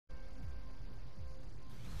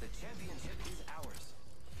I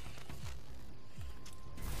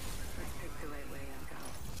picked the right way, Echo.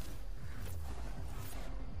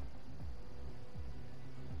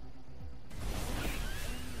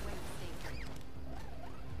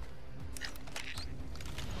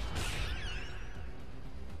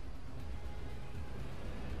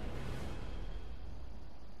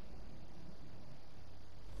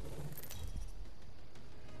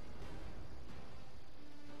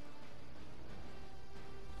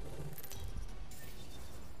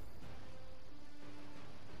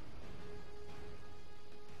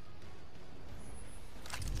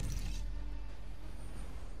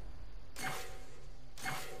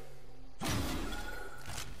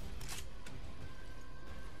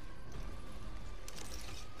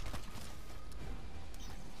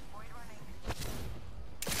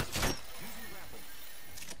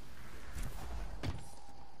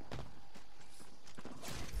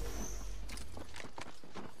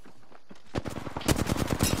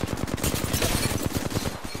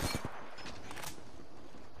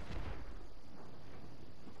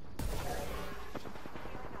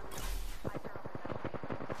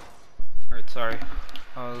 Alright, sorry.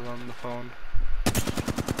 I was on the phone.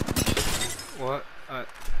 What?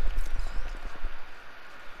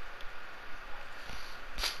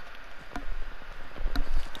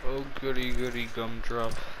 Oh goody goody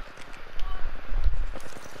gumdrop.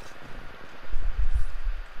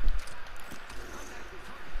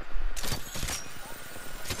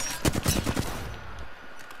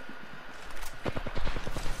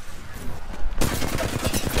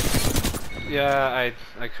 Yeah,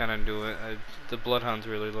 I kind of do it. The bloodhound's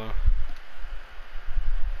really low.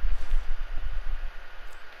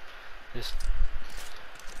 Just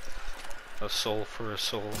a soul for a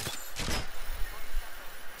soul.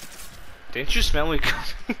 Didn't you smell me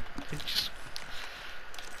coming?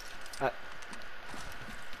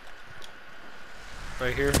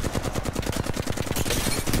 Right here.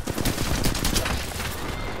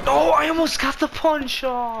 Oh, I almost got the punch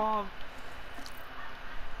off.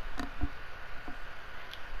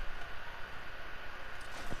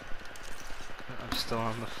 I'm still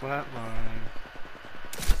on the flat line.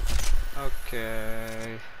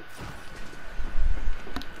 Okay.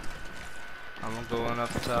 I'm going up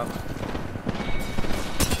top.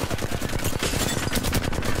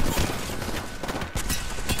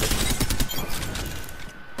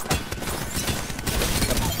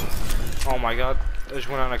 Oh my god, I just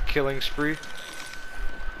went on a killing spree.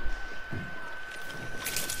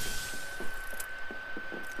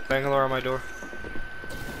 Bangalore on my door.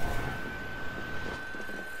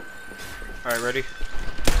 Alright, ready?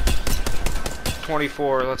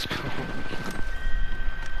 24, let's go.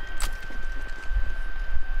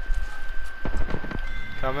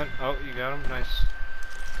 Coming. Oh, you got him? Nice.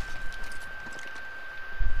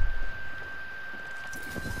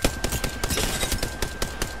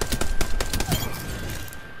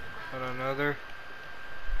 Got another.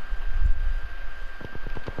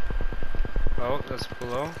 Oh, that's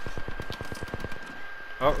below.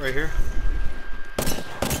 Oh, right here.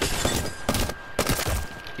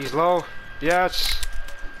 He's low. Yes.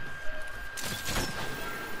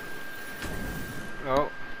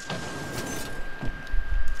 Oh.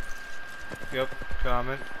 Yep,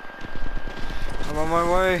 coming. I'm on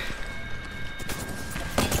my way.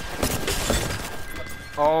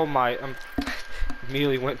 Oh my,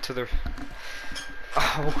 immediately went to the...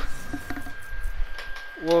 Oh.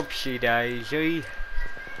 Whoopsie daisy.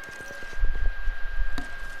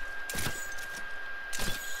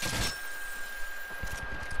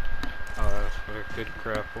 Oh, that's what a good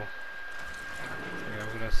grapple. Yeah,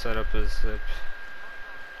 I'm gonna set up a zip.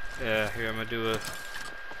 Yeah, here I'm gonna do a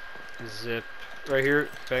zip. Right here,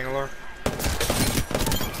 Bangalore.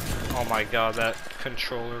 Oh my god, that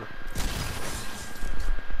controller.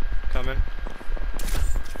 Coming.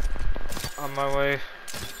 On my way.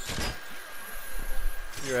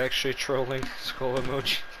 You're actually trolling. Skull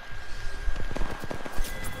emoji.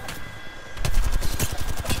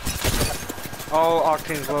 Oh,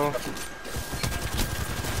 Octane's low.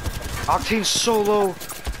 Octane's so low.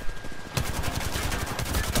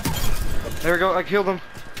 There we go, I killed him.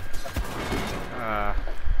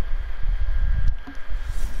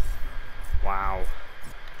 Wow.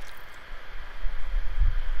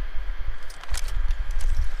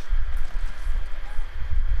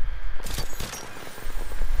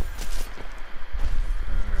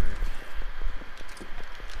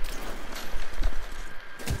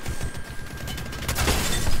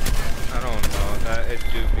 I don't know, it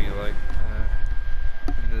do be like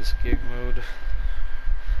that in this gig mode.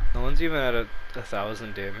 No one's even at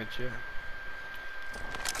 1,000 damage yet.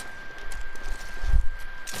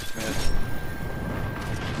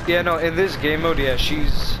 Yeah, no, in this game mode, yeah,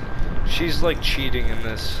 she's like cheating in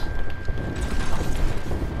this.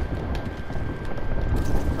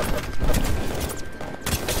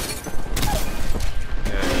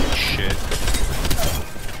 Yeah, eat shit.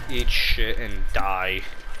 Eat shit and die.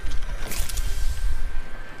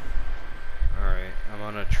 Alright, I'm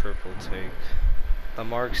on a triple take. The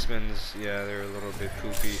marksmans, yeah, they're a little bit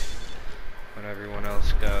poopy when everyone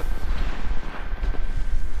else got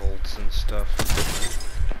volts and stuff.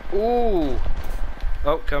 Ooh!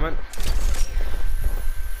 Oh, coming.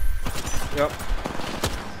 Yep.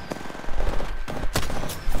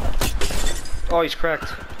 Oh, he's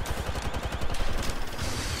cracked.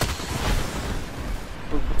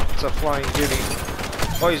 Ooh, it's a flying guinea.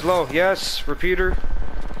 Oh, he's low. Yes, repeater.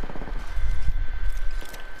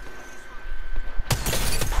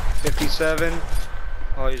 57.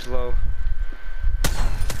 Oh, he's low.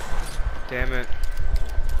 Damn it.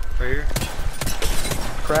 Right here.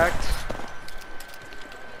 Cracked.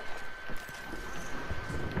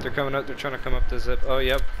 They're coming up. They're trying to come up the zip. Oh,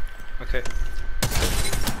 yep. Okay.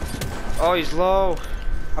 Oh, he's low.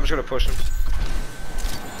 I'm just gonna push him.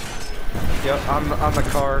 Yep, on the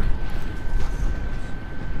car.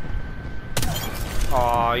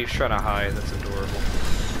 Aw, he's trying to hide. That's adorable.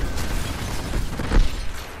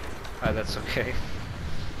 Ah, that's okay.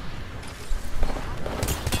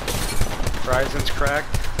 Horizon's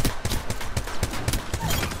cracked.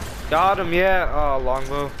 Got him, yeah. Oh,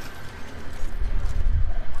 longbow.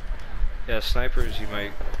 Yeah, snipers, you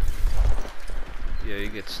might. Yeah, you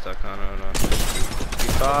get stuck on it.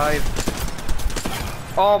 55.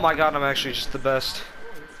 Oh my god, I'm actually just the best.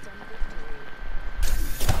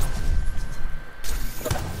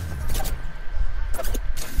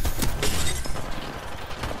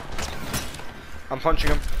 I'm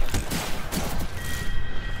punching him.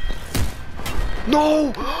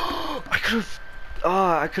 No!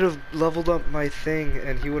 I could have leveled up my thing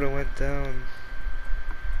and he would have went down.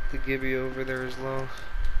 The Gibby over there is low.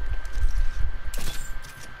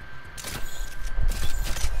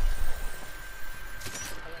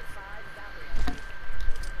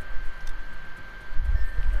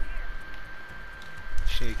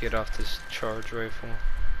 Just need to get off this charge rifle.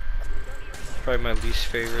 Probably my least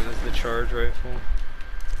favorite is the charge rifle.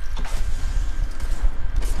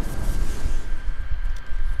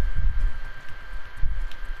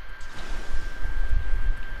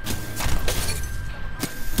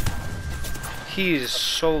 He is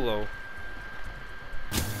solo.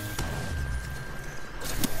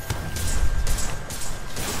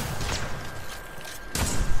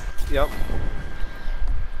 Yep.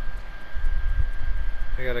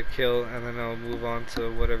 I gotta kill and then I'll move on to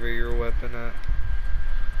whatever your weapon at.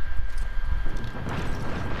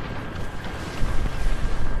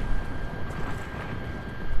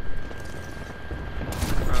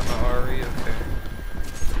 On the Ari, okay.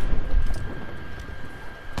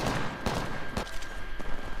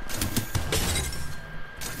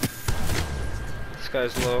 This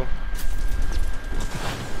guy's low.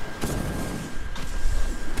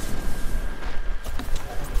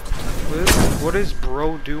 What is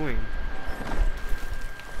bro doing?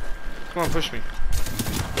 Come on, push me.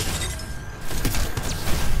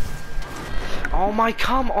 Oh my,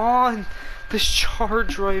 come on! This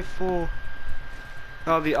charge rifle!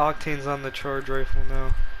 Oh, the octane's on the charge rifle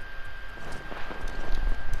now.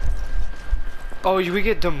 Oh, we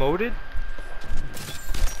get demoted?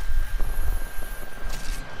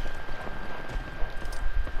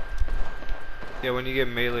 Yeah, when you get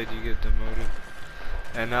meleeed, you get demoted.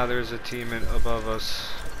 And now there's a team above us.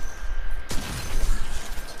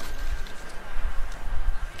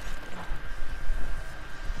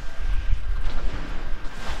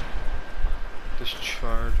 This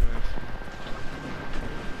charge rifle.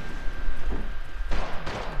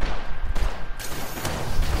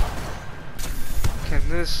 Can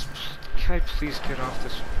I please get off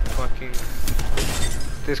this fucking...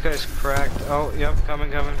 This guy's cracked. Oh, yep,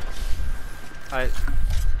 coming.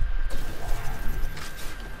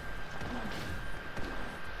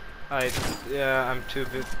 Yeah, I'm too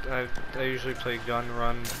bit. I usually play gun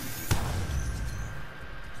run.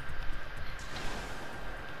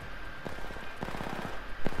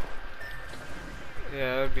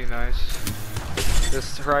 Yeah, that would be nice.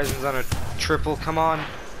 This Horizon's on a triple. Come on.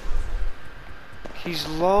 He's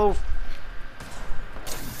low.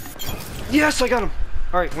 Yes, I got him.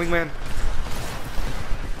 All right, wingman.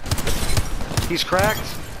 He's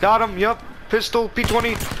cracked. Got him. Yup. Pistol.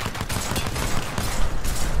 P20.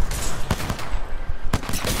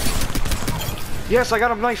 Yes, I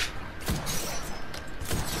got him. Knife.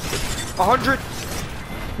 100.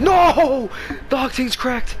 No! The octane's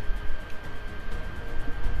cracked.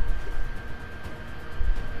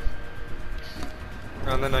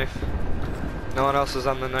 We're on the knife. No one else is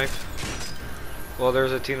on the knife. Well,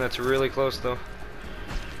 there's a team that's really close though.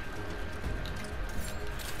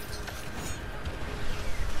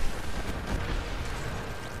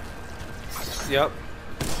 Yep.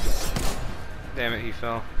 Damn it, he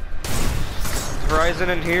fell. Horizon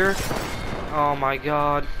in here. Oh my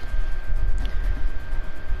god.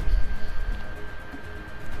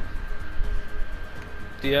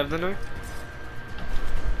 Do you have the knife?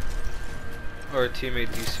 Or a teammate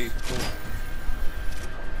DC? Cool.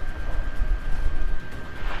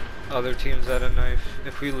 Other team's at a knife.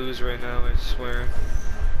 If we lose right now, I swear.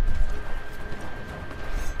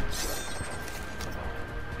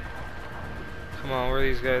 Come on, where are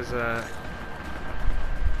these guys at?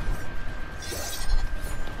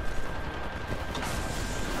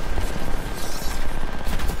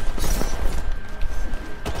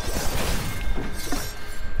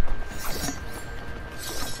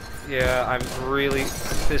 Yeah, I'm really...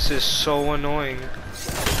 This is so annoying.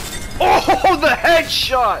 Oh, the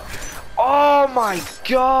headshot! Oh my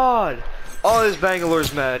god! Oh, this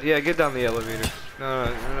Bangalore's mad. Yeah, get down the elevator. No,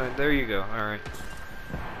 there you go. Alright.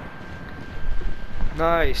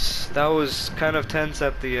 Nice. That was kind of tense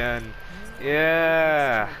at the end.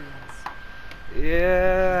 Yeah.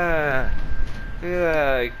 Yeah.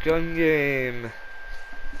 Yeah, gun game.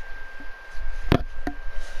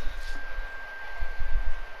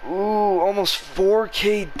 Ooh, almost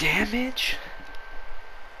 4K damage?